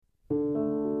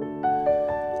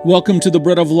Welcome to the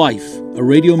Bread of Life, a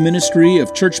radio ministry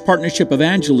of Church Partnership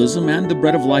Evangelism and the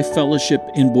Bread of Life Fellowship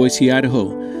in Boise,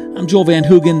 Idaho. I'm Joel Van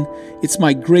Hoogen. It's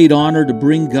my great honor to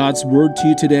bring God's Word to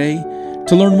you today.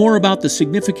 To learn more about the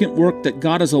significant work that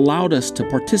God has allowed us to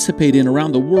participate in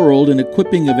around the world in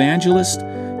equipping evangelists,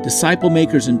 disciple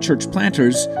makers, and church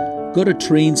planters, go to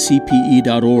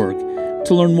traincpe.org.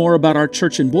 To learn more about our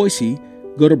church in Boise,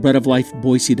 go to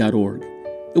breadoflifeboise.org.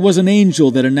 It was an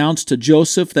angel that announced to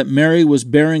Joseph that Mary was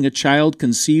bearing a child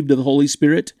conceived of the Holy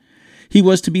Spirit. He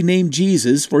was to be named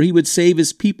Jesus, for he would save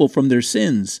his people from their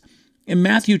sins. In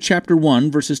Matthew chapter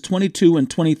 1, verses 22 and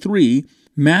 23,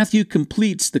 Matthew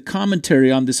completes the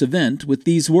commentary on this event with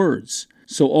these words.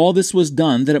 So all this was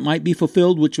done that it might be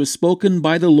fulfilled which was spoken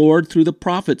by the Lord through the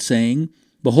prophet, saying,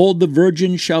 Behold, the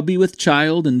virgin shall be with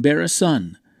child and bear a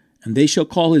son, and they shall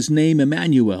call his name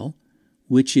Immanuel,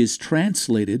 which is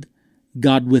translated,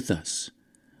 God with us.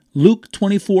 Luke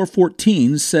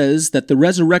 24:14 says that the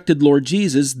resurrected Lord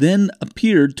Jesus then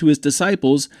appeared to his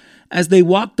disciples as they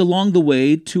walked along the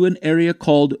way to an area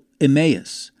called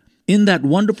Emmaus. In that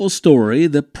wonderful story,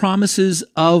 the promises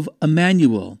of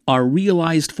Immanuel are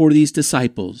realized for these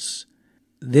disciples.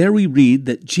 There we read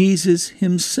that Jesus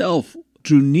himself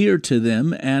drew near to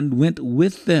them and went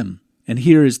with them. And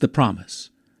here is the promise.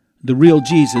 The real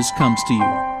Jesus comes to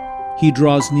you. He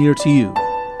draws near to you.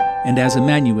 And as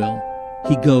Immanuel,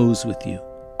 he goes with you.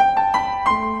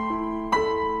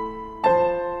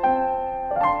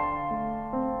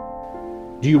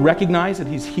 Do you recognize that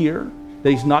he's here? That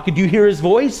he's knocking? Do you hear his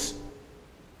voice?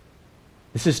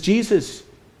 This is Jesus.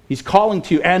 He's calling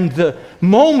to you. And the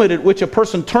moment at which a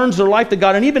person turns their life to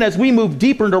God, and even as we move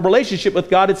deeper into a relationship with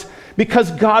God, it's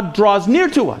because God draws near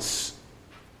to us.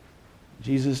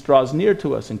 Jesus draws near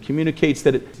to us and communicates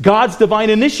that it's God's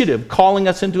divine initiative calling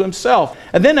us into himself.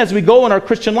 And then as we go in our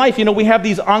Christian life, we have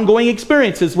these ongoing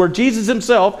experiences where Jesus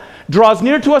himself draws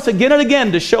near to us again and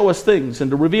again to show us things and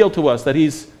to reveal to us that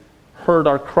he's heard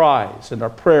our cries and our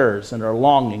prayers and our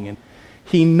longing. And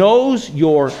he knows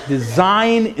your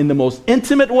design in the most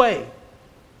intimate way.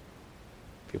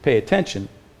 If you pay attention,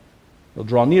 he'll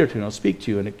draw near to you and he'll speak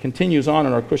to you. And it continues on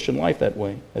in our Christian life that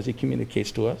way as he communicates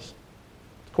to us.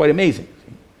 Quite amazing.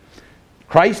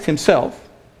 Christ himself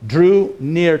drew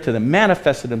near to them,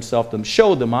 manifested himself to them,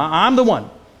 showed them, I'm the one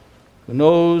who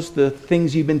knows the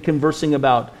things you've been conversing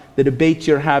about, the debates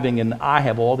you're having, and I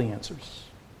have all the answers.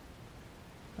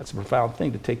 That's a profound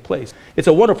thing to take place. It's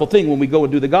a wonderful thing when we go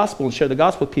and do the gospel and share the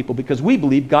gospel with people, because we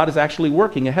believe God is actually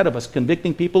working ahead of us,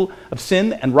 convicting people of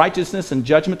sin and righteousness and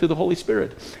judgment through the Holy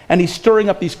Spirit. And he's stirring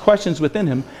up these questions within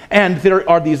him. And there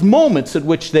are these moments at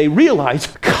which they realize,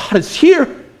 God is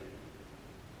here.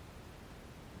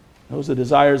 Those are the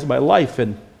desires of my life,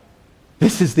 and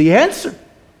this is the answer.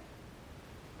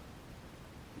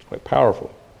 It's quite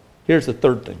powerful. Here's the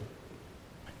third thing.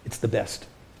 It's the best.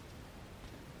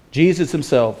 Jesus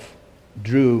himself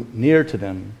drew near to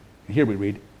them. Here we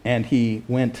read, and he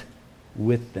went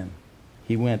with them.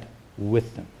 He went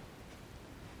with them.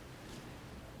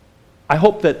 I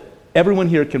hope that everyone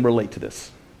here can relate to this.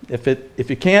 If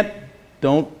you can't,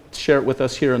 don't share it with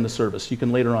us here in the service. You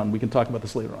can later on. We can talk about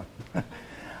this later on.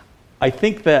 I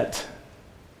think that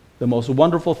the most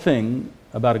wonderful thing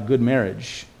about a good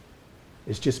marriage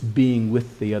is just being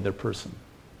with the other person.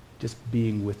 Just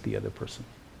being with the other person.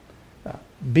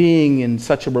 Being in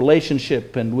such a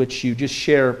relationship in which you just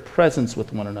share presence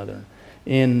with one another.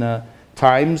 In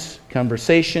times,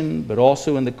 conversation, but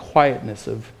also in the quietness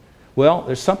of,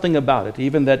 there's something about it.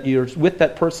 Even that you're with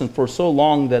that person for so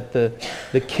long that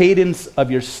the cadence of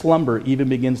your slumber even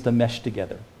begins to mesh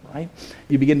together. Right?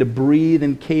 You begin to breathe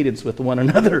in cadence with one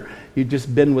another. You've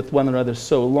just been with one another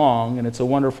so long, and it's a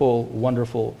wonderful,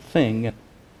 wonderful thing.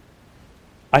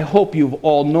 I hope you've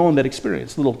all known that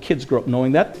experience. Little kids grow up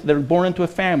knowing that. They're born into a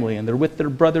family, and they're with their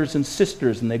brothers and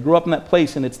sisters, and they grow up in that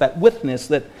place, and it's that witness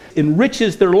that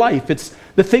enriches their life. It's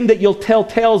the thing that you'll tell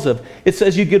tales of. It's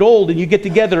as you get old and you get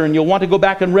together and you'll want to go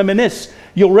back and reminisce.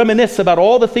 You'll reminisce about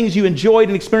all the things you enjoyed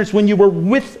and experienced when you were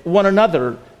with one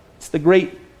another. It's the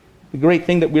great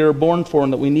thing that we are born for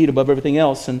and that we need above everything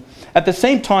else. And at the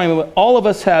same time, all of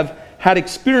us have had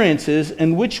experiences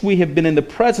in which we have been in the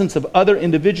presence of other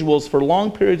individuals for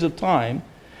long periods of time,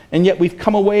 and yet we've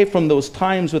come away from those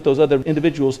times with those other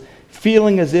individuals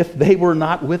feeling as if they were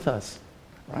not with us,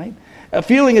 right?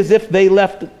 Feeling as if they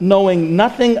left knowing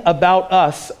nothing about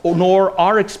us nor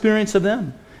our experience of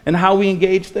them and how we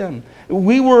engaged them.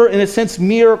 We were, in a sense,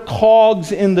 mere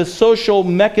cogs in the social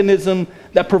mechanism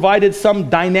that provided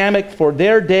some dynamic for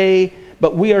their day,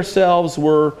 but we ourselves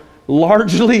were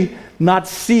largely not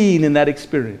seen in that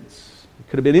experience. It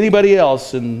could have been anybody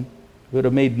else, and it would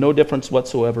have made no difference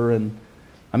whatsoever. And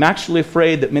I'm actually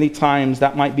afraid that many times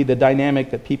that might be the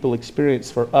dynamic that people experience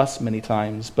for us many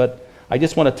times. But I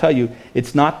just want to tell you,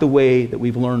 it's not the way that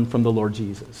we've learned from the Lord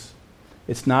Jesus.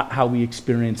 It's not how we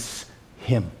experience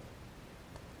Him.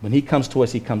 When He comes to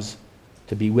us, He comes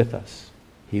to be with us.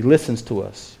 He listens to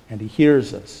us, and He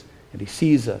hears us, and He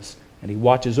sees us, and He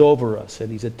watches over us,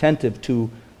 and He's attentive to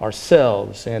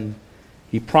ourselves. And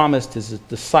He promised His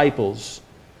disciples,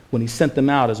 when He sent them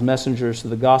out as messengers to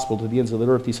the gospel to the ends of the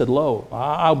earth, He said, "Lo,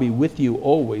 I'll be with you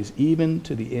always, even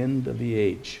to the end of the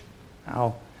age."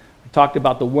 Now, I talked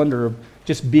about the wonder of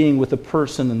just being with a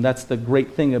person, and that's the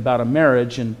great thing about a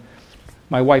marriage. And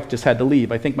my wife just had to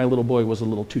leave. I think my little boy was a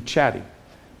little too chatty.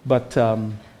 But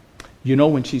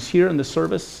when she's here in the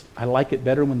service, I like it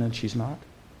better when she's not.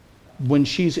 When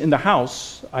she's in the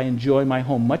house, I enjoy my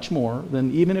home much more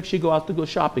than even if she go out to go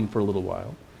shopping for a little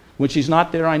while. When she's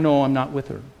not there, I know I'm not with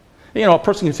her. A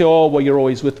person can say, "Oh, well, you're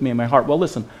always with me in my heart." Well,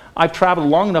 listen, I've traveled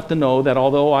long enough to know that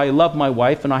although I love my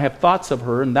wife and I have thoughts of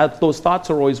her, and that those thoughts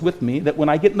are always with me, that when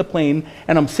I get in the plane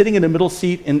and I'm sitting in the middle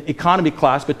seat in economy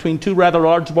class between two rather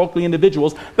large, bulky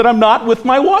individuals, that I'm not with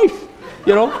my wife.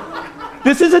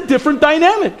 This is a different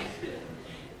dynamic.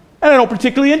 And I don't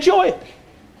particularly enjoy it.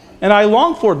 And I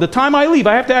long for it. The time I leave,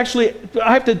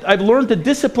 I've learned to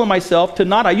discipline myself to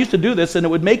not, I used to do this and it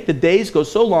would make the days go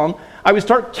so long, I would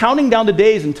start counting down the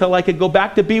days until I could go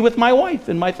back to be with my wife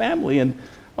and my family. And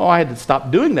I had to stop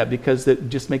doing that because it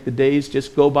would just make the days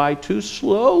just go by too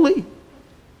slowly.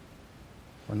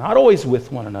 We're not always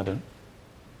with one another.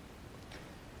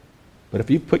 But if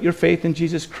you've put your faith in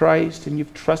Jesus Christ and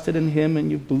you've trusted in Him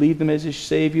and you've believed Him as your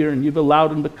Savior and you've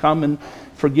allowed Him to come and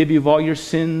forgive you of all your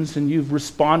sins and you've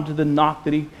responded to the knock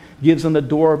that He gives on the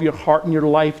door of your heart and your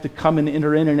life to come and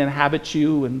enter in and inhabit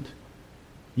you, and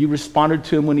you responded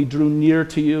to Him when He drew near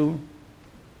to you,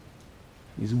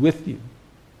 He's with you.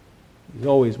 He's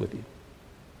always with you.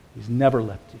 He's never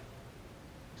left you.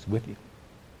 He's with you.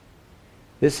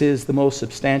 This is the most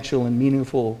substantial and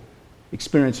meaningful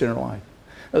experience in our life.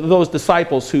 Those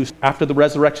disciples who, after the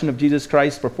resurrection of Jesus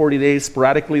Christ for 40 days,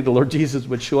 sporadically, the Lord Jesus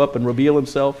would show up and reveal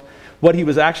Himself. What He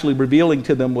was actually revealing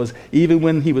to them was, even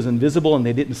when He was invisible and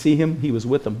they didn't see Him, He was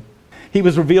with them. He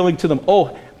was revealing to them,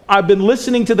 "Oh, I've been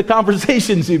listening to the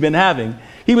conversations you've been having."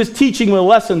 He was teaching them a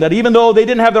lesson that even though they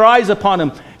didn't have their eyes upon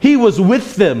Him, He was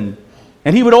with them.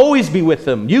 And He would always be with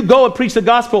them. You go and preach the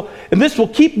gospel, and this will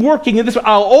keep working, and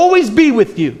I'll always be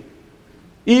with you,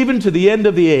 even to the end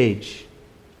of the age.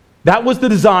 That was the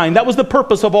design. That was the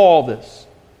purpose of all this.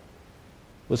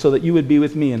 Was so that you would be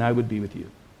with me and I would be with you.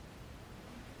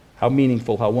 How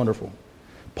meaningful, how wonderful.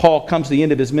 Paul comes to the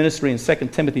end of his ministry in 2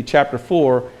 Timothy chapter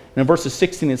 4, and in verses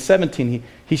 16 and 17,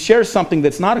 he shares something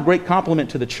that's not a great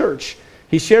compliment to the church.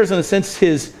 He shares, in a sense,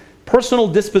 his personal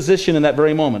disposition in that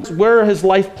very moment. Where his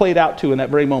life played out to in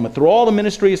that very moment. Through all the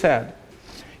ministry he's had.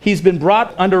 He's been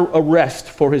brought under arrest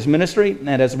for his ministry,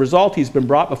 and as a result, he's been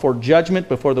brought before judgment,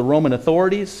 before the Roman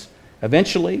authorities.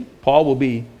 Eventually, Paul will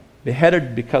be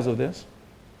beheaded because of this.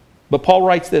 But Paul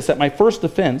writes this, "At my first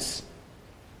offense,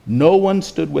 no one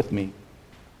stood with me,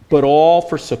 but all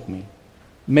forsook me.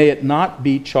 May it not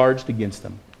be charged against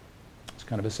them." It's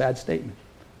kind of a sad statement.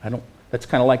 That's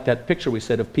kind of like that picture we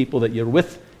said of people that you're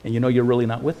with, and you know you're really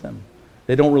not with them.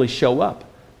 They don't really show up.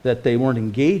 That they weren't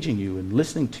engaging you and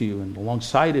listening to you and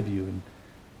alongside of you and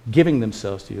giving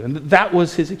themselves to you. And that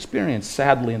was his experience,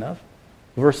 sadly enough.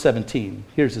 Verse 17,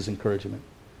 here's his encouragement.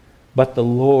 "But the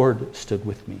Lord stood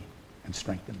with me and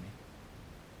strengthened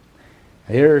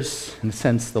me." Here's, in a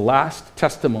sense, the last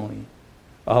testimony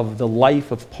of the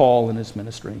life of Paul and his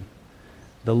ministry.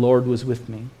 The Lord was with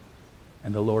me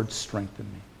and the Lord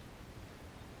strengthened me.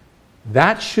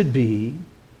 That should be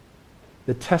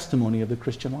the testimony of the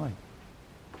Christian life.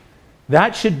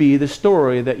 That should be the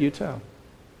story that you tell.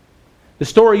 The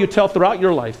story you tell throughout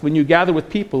your life when you gather with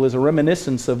people is a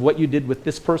reminiscence of what you did with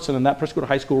this person and that person. Go to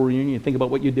high school reunion, you think about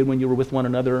what you did when you were with one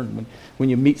another, and when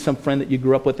you meet some friend that you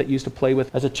grew up with that you used to play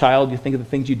with as a child, you think of the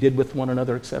things you did with one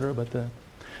another, etc. But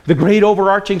the great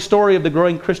overarching story of the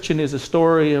growing Christian is a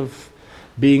story of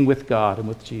being with God and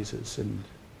with Jesus. And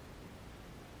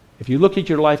if you look at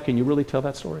your life, can you really tell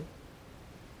that story?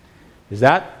 Is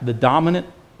that the dominant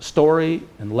story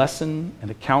and lesson and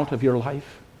account of your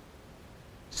life?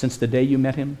 Since the day you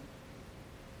met Him,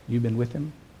 you've been with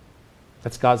Him?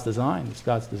 That's God's design. It's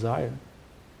God's desire.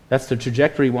 That's the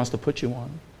trajectory He wants to put you on.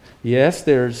 Yes,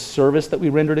 there's service that we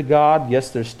render to God.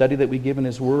 Yes, there's study that we give in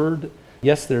His Word.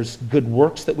 Yes, there's good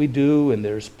works that we do, and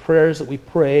there's prayers that we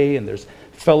pray, and there's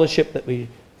fellowship that we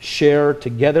share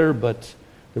together. But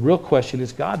the real question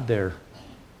is, God there?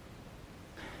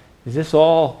 Is this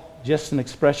all just an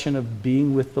expression of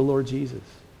being with the Lord Jesus?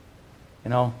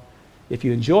 if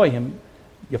you enjoy him,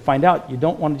 you find out you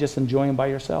don't want to just enjoy him by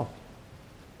yourself.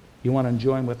 You want to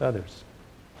enjoy him with others.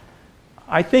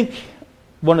 I think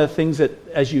one of the things that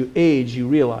as you age, you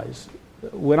realize,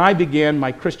 when I began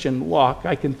my Christian walk,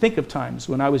 I can think of times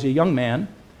when I was a young man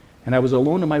and I was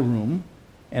alone in my room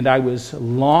and I was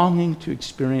longing to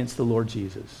experience the Lord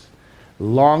Jesus,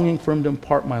 longing for him to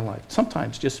impart my life,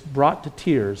 sometimes just brought to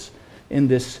tears in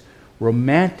this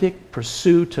romantic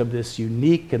pursuit of this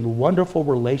unique and wonderful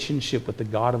relationship with the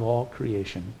God of all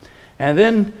creation. And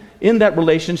then in that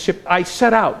relationship, I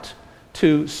set out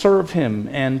to serve him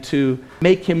and to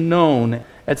make him known.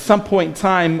 At some point in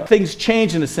time, things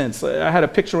change in a sense. I had a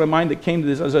picture in my mind that came to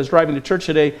this as I was driving to church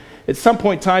today. At some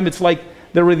point in time, it's like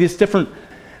there were these different...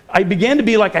 I began to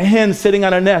be like a hen sitting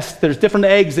on a nest. There's different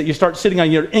eggs that you start sitting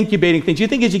on. You're incubating things. You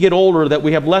think as you get older that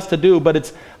we have less to do, but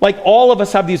it's like all of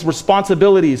us have these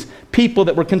responsibilities, people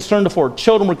that we're concerned for,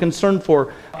 children we're concerned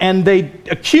for, and they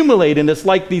accumulate, and it's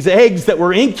like these eggs that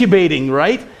we're incubating,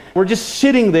 right? We're just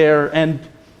sitting there, and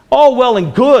all well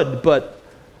and good, but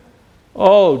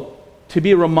to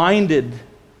be reminded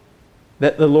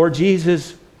that the Lord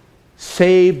Jesus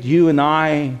saved you and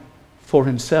I for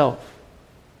himself,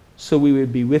 so we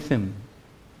would be with him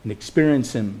and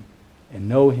experience him and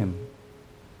know him.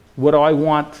 What do I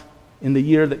want in the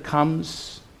year that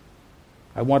comes?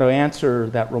 I want to answer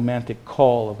that romantic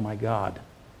call of my God.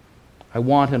 I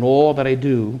want in all that I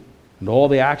do and all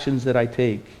the actions that I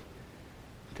take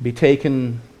to be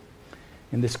taken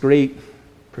in this great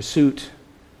pursuit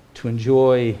to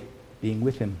enjoy being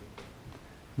with him.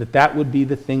 That would be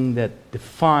the thing that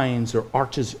defines or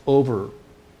arches over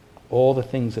all the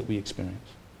things that we experience.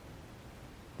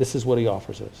 This is what he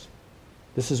offers us.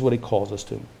 This is what he calls us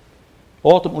to.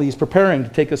 Ultimately, he's preparing to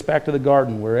take us back to the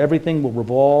garden where everything will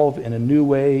revolve in a new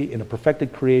way, in a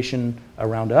perfected creation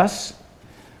around us.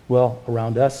 Well,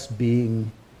 around us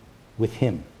being with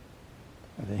him.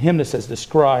 And the hymnist has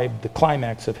described the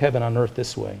climax of heaven on earth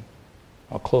this way.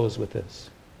 I'll close with this.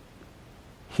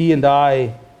 He and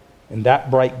I, in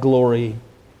that bright glory,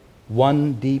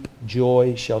 one deep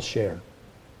joy shall share.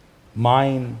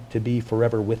 Mine to be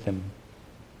forever with him,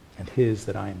 and his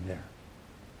that I am there.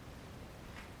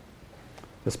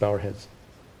 Let's bow our heads.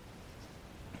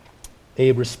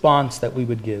 A response that we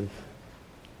would give,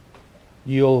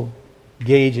 you'll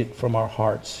gauge it from our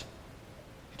hearts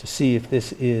to see if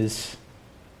this is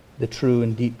the true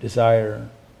and deep desire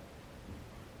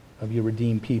of your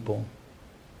redeemed people.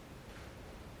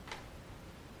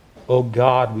 Oh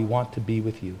God, we want to be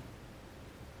with you.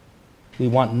 We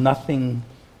want nothing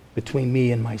between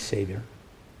me and my Savior.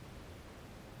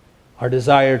 Our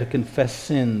desire to confess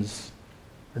sins,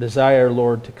 our desire,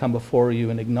 Lord, to come before you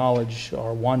and acknowledge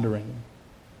our wandering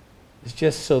is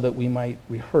just so that we might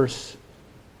rehearse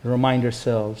and remind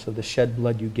ourselves of the shed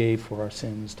blood you gave for our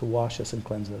sins to wash us and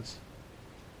cleanse us,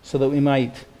 so that we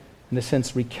might, in a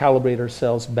sense, recalibrate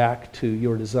ourselves back to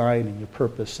your design and your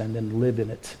purpose and then live in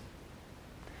it,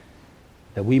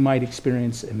 that we might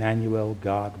experience Immanuel,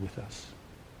 God with us,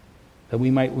 that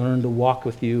we might learn to walk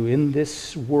with you in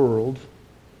this world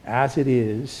as it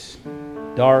is,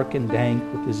 dark and dank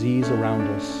with disease around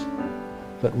us,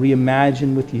 but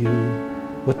reimagine with you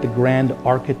what the grand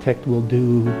architect will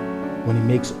do when he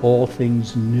makes all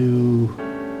things new,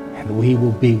 and we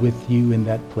will be with you in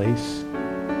that place.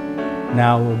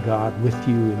 Now, O God, with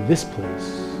you in this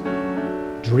place,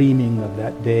 dreaming of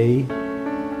that day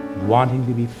and wanting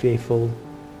to be faithful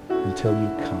until you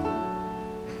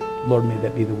come. Lord, may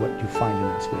that be what you find in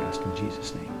us, we ask in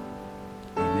Jesus' name.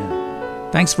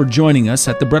 Amen. Thanks for joining us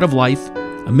at The Bread of Life,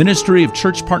 a ministry of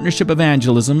Church Partnership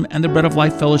Evangelism and the Bread of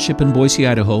Life Fellowship in Boise,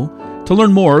 Idaho. To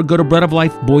learn more, go to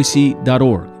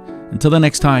breadoflifeboise.org. Until the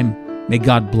next time, may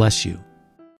God bless you.